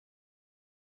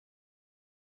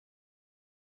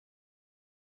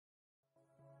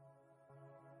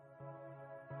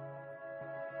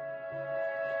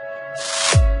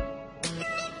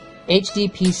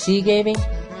HD PC gaming?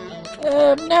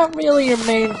 Not really your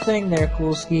main thing there,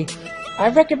 Coolski. I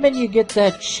recommend you get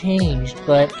that changed,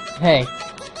 but hey,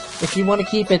 if you want to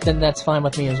keep it, then that's fine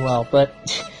with me as well. But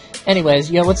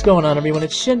anyways, yo, what's going on, everyone?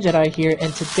 It's Shin-Jedi here,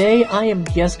 and today I am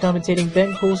guest commentating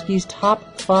Bencoolski's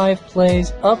top 5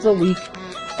 plays of the week,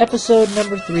 episode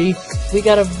number 3. We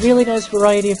got a really nice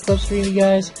variety of clips for you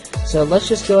guys, so let's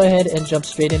just go ahead and jump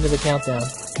straight into the countdown.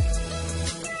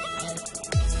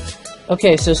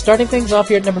 Okay, so starting things off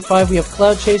here at number 5, we have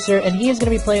Cloud Chaser, and he is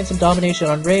going to be playing some domination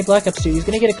on Ray Black Ops 2. He's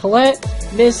going to get a Colette,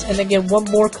 miss, and then get one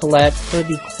more Colette for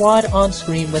the quad on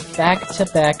screen with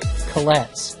back-to-back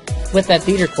Colettes. With that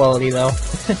theater quality, though.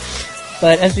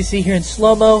 But as we see here in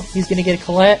slow-mo, he's going to get a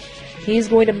Colette, he's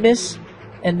going to miss,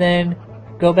 and then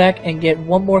go back and get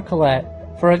one more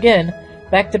Colette for, again,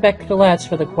 back-to-back Colettes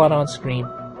for the quad on screen.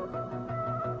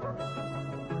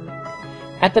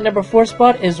 At the number 4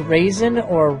 spot is Raisin,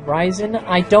 or Ryzen.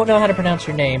 I don't know how to pronounce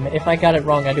your name. If I got it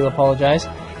wrong, I do apologize.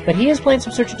 But he is playing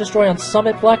some Search and Destroy on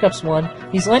Summit Black Ops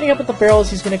 1. He's lining up with the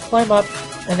barrels, he's going to climb up,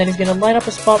 and then he's going to line up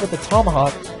a spot with the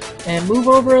Tomahawk, and move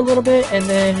over a little bit, and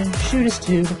then shoot his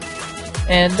tube.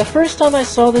 And the first time I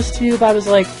saw this tube, I was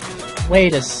like,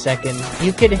 wait a second,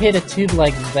 you could hit a tube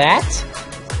like that?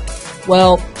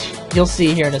 Well, you'll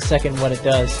see here in a second what it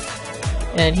does.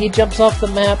 And he jumps off the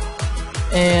map,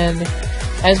 and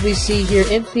as we see here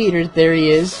in theaters, there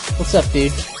he is. What's up,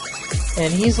 dude?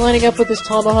 And he's lining up with his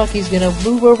Tomahawk. He's going to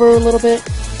move over a little bit,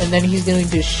 and then he's going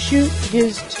to shoot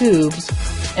his tubes,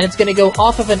 and it's going to go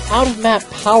off of an out-of-map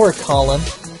power column,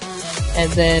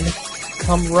 and then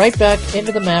come right back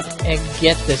into the map and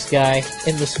get this guy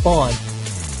in the spawn.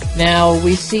 Now,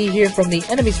 we see here from the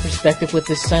enemy's perspective with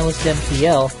this silenced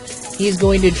MPL, he's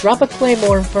going to drop a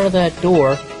Claymore in front of that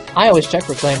door. I always check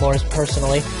for Claymores,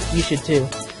 personally. You should too.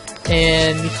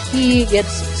 And he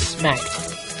gets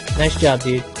smacked. Nice job,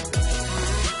 dude.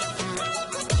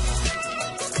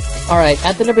 Alright,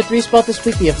 at the number 3 spot this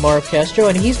week we have Mario Castro,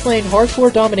 and he's playing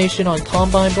Hardcore Domination on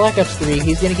Combine Black Ops 3.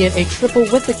 He's going to get a triple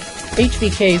with the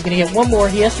HVK, he's going to get one more,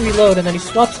 he has to reload, and then he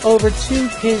swaps over to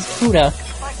his Kuda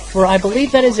for, I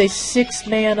believe that is a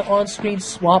 6-man on-screen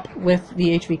swap with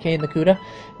the HVK and the Kuda.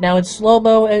 Now in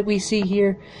slow-mo, as we see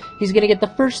here, he's going to get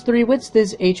the first 3 with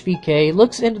this HVK,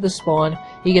 looks into the spawn,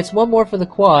 he gets one more for the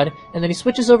quad, and then he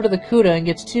switches over to the Kuda and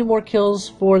gets 2 more kills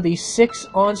for the 6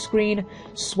 on-screen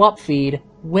swap feed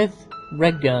with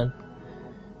Red Gun.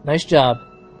 Nice job.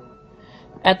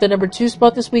 At the number 2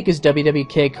 spot this week is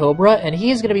WWK Cobra, and he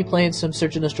is going to be playing some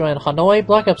Search and Destroy on Hanoi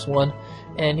Black Ops 1,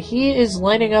 and he is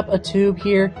lining up a tube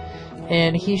here,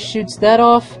 and he shoots that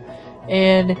off,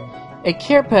 and a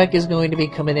care pack is going to be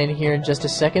coming in here in just a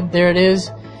second. There it is.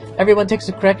 Everyone takes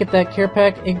a crack at that care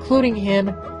pack, including him,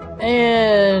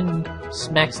 and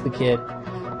smacks the kid.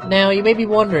 Now, you may be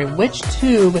wondering, which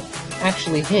tube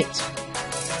actually hit?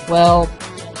 Well,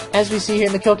 as we see here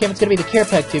in the kill cam, it's going to be the care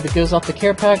pack tube. It goes off the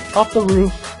care pack, off the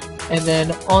roof, and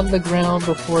then on the ground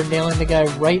before nailing the guy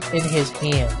right in his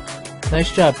hand. Nice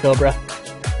job, Cobra.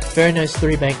 Very nice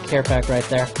 3-bank care pack right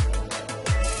there.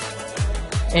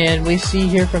 And we see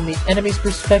here from the enemy's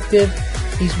perspective,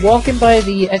 he's walking by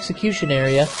the execution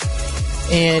area,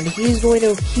 and he's going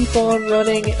to keep on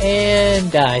running and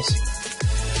dies.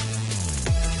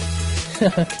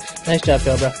 Nice job,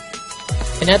 Cobra.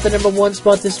 And at the number 1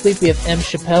 spot this week, we have M.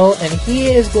 Chappelle, and he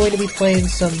is going to be playing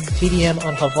some TDM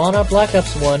on Havana Black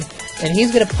Ops 1, and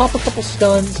he's going to pop a couple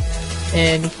stuns,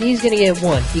 and he's going to get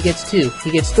 1, he gets 2, he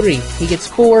gets 3, he gets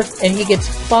 4, and he gets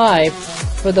 5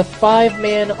 for the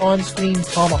 5-man on-screen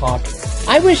Tomahawk.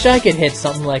 I wish I could hit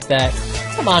something like that.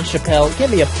 Come on, Chappelle,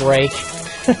 give me a break.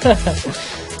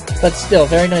 But still,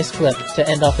 very nice clip to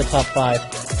end off the top 5.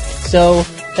 So,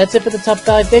 that's it for the top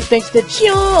 5. Big thanks to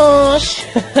Josh!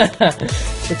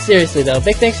 But seriously though,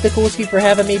 big thanks to Coolski for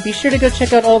having me. Be sure to go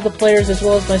check out all of the players as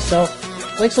well as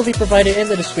myself. Links will be provided in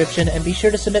the description, and be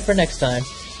sure to submit for next time.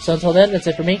 So until then, that's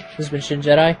it for me. This has been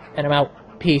Shin-Jedi, and I'm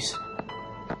out. Peace.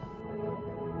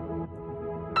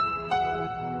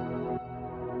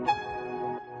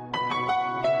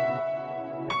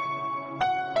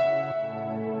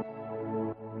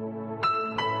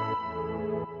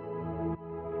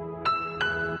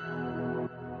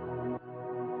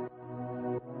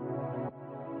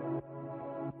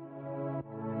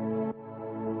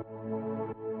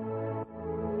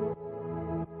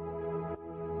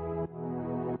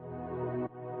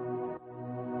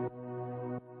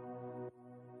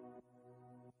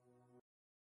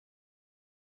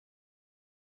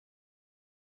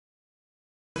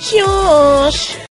 JOOOSHHH!